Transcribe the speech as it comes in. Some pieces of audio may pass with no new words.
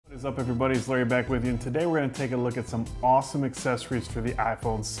What's up everybody, it's Larry back with you, and today we're going to take a look at some awesome accessories for the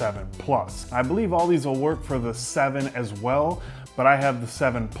iPhone 7 Plus. I believe all these will work for the 7 as well, but I have the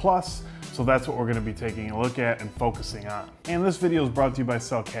 7 Plus, so that's what we're going to be taking a look at and focusing on. And this video is brought to you by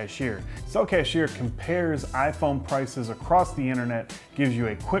Sell Cashier. Sell Cashier compares iPhone prices across the internet, gives you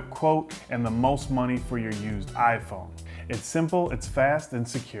a quick quote and the most money for your used iPhone. It's simple, it's fast, and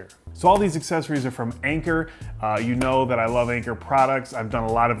secure. So all these accessories are from Anker. You know that I love Anker products. I've done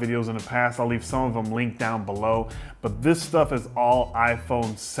a lot of videos in the past. I'll leave some of them linked down below, but this stuff is all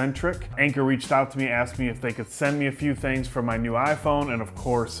iPhone centric. Anker reached out to me, asked me if they could send me a few things for my new iPhone, and of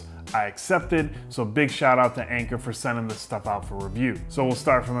course, I accepted. So big shout out to Anker for sending this stuff out for review. So we'll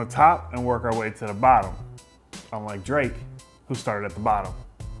start from the top and work our way to the bottom. Unlike Drake, who started at the bottom.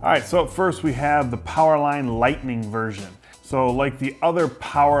 All right, so up first we have the Powerline Lightning version. So like the other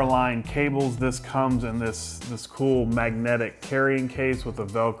Powerline cables, this comes in this cool magnetic carrying case with a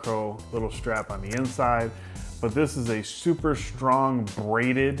Velcro little strap on the inside. But this is a super strong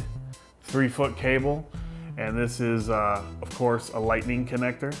braided 3-foot cable. And this is, of course, a lightning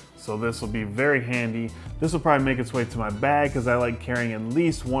connector. So this will be very handy. This will probably make its way to my bag because I like carrying at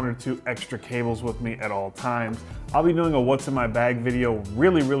least 1 or 2 extra cables with me at all times. I'll be doing a what's in my bag video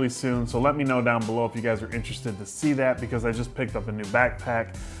really soon. So let me know down below if you guys are interested to see that, because I just picked up a new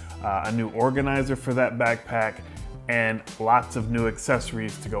backpack, a new organizer for that backpack, and lots of new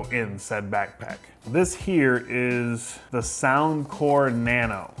accessories to go in said backpack. This here is the Soundcore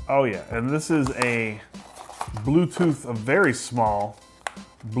Nano. Oh yeah, and this is a Bluetooth, a very small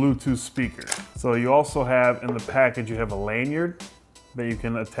Bluetooth speaker. So you also have in the package, you have a lanyard that you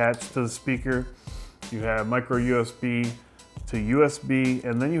can attach to the speaker. You have micro USB to USB,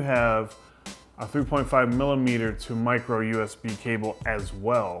 and then you have a 3.5 millimeter to micro USB cable as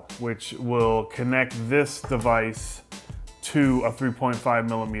well, which will connect this device to a 3.5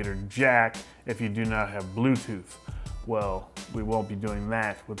 millimeter jack if you do not have Bluetooth. Well, we won't be doing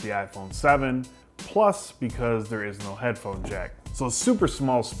that with the iPhone 7 Plus because there is no headphone jack. So a super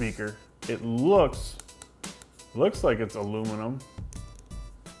small speaker. It looks like it's aluminum.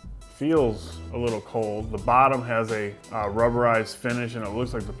 Feels a little cold. The bottom has a rubberized finish, and it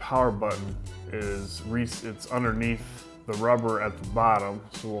looks like the power button is it's underneath the rubber at the bottom.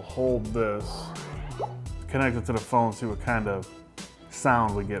 So we'll hold this, connect it to the phone, see what kind of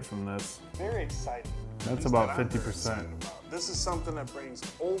sound we get from this. Very exciting. That's about 50%. This is something that brings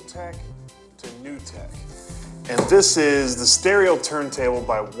old tech to new tech. And this is the stereo turntable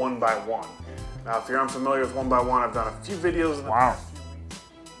by 1x1. Now, if you're unfamiliar with 1x1, I've done a few videos in the past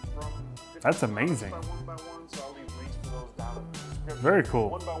few weeks. That's amazing. 1x1, so I'll leave links for those down in the description. Very cool.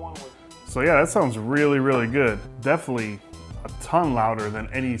 1x1 with. So yeah, that sounds really good. Definitely a ton louder than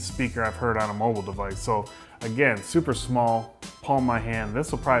any speaker I've heard on a mobile device. So again, super small, palm of my hand. This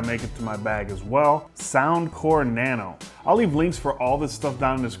will probably make it to my bag as well. Soundcore Nano. I'll leave links for all this stuff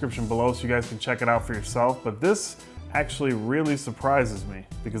down in the description below so you guys can check it out for yourself. But this actually really surprises me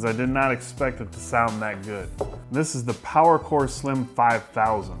because I did not expect it to sound that good. This is the PowerCore Slim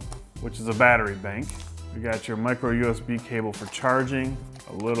 5000, which is a battery bank. You got your micro USB cable for charging,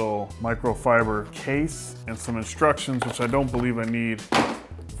 a little microfiber case, and some instructions, which I don't believe I need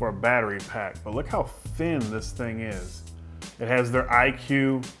for a battery pack. But look how thin this thing is. It has their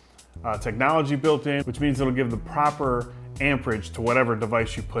IQ technology built in, which means it'll give the proper amperage to whatever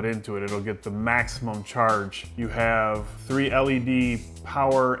device you put into it. It'll get the maximum charge. You have 3 LED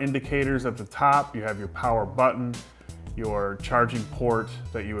power indicators at the top. You have your power button, your charging port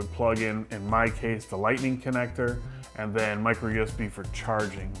that you would plug in my case, the lightning connector, and then micro USB for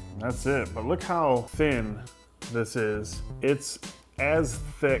charging. That's it. But look how thin this is. It's as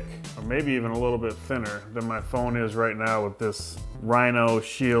thick, or maybe even a little bit thinner than my phone is right now with this Rhino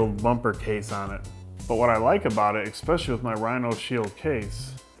Shield bumper case on it. But what I like about it, especially with my Rhino Shield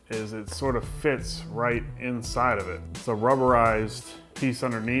case, is it sort of fits right inside of it. It's a rubberized piece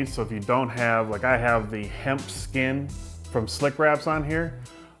underneath, so if you don't have, like I have the hemp skin from Slick Wraps on here,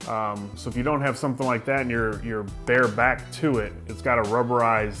 so if you don't have something like that and you're bare back to it, it's got a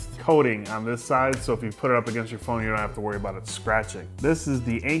rubberized coating on this side, so if you put it up against your phone, you don't have to worry about it scratching. This is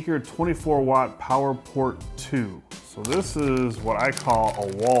the Anker 24-watt Power Port 2. So this is what I call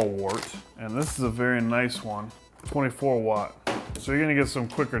a wall wart, and this is a very nice one, 24 watt. So you're gonna get some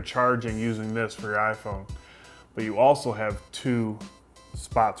quicker charging using this for your iPhone, but you also have 2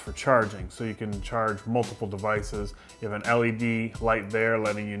 spots for charging, so you can charge multiple devices. You have an LED light there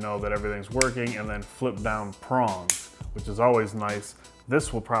letting you know that everything's working, and then flip down prongs, which is always nice.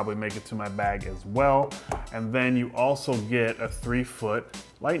 This will probably make it to my bag as well. And then you also get a 3-foot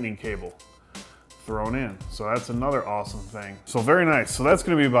lightning cable. thrown in. So that's another awesome thing. So very nice. So that's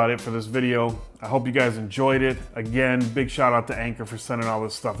gonna be about it for this video. I hope you guys enjoyed it. Again, big shout out to Anker for sending all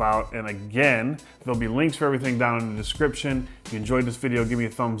this stuff out. And again, there'll be links for everything down in the description. If you enjoyed this video, give me a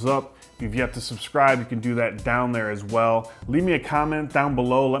thumbs up. If you've yet to subscribe, you can do that down there as well. Leave me a comment down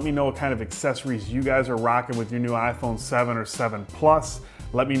below. Let me know what kind of accessories you guys are rocking with your new iPhone 7 or 7 Plus.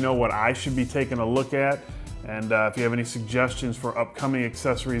 Let me know what I should be taking a look at. And if you have any suggestions for upcoming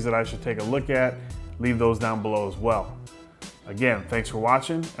accessories that I should take a look at, leave those down below as well. Again, thanks for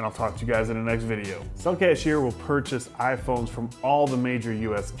watching, and I'll talk to you guys in the next video. Cellcash here will purchase iPhones from all the major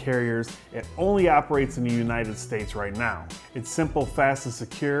US carriers. It only operates in the United States right now. It's simple, fast, and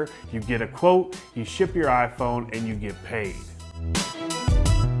secure. You get a quote, you ship your iPhone, and you get paid. Boom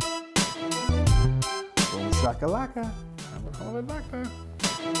shakalaka. I'm a doctor.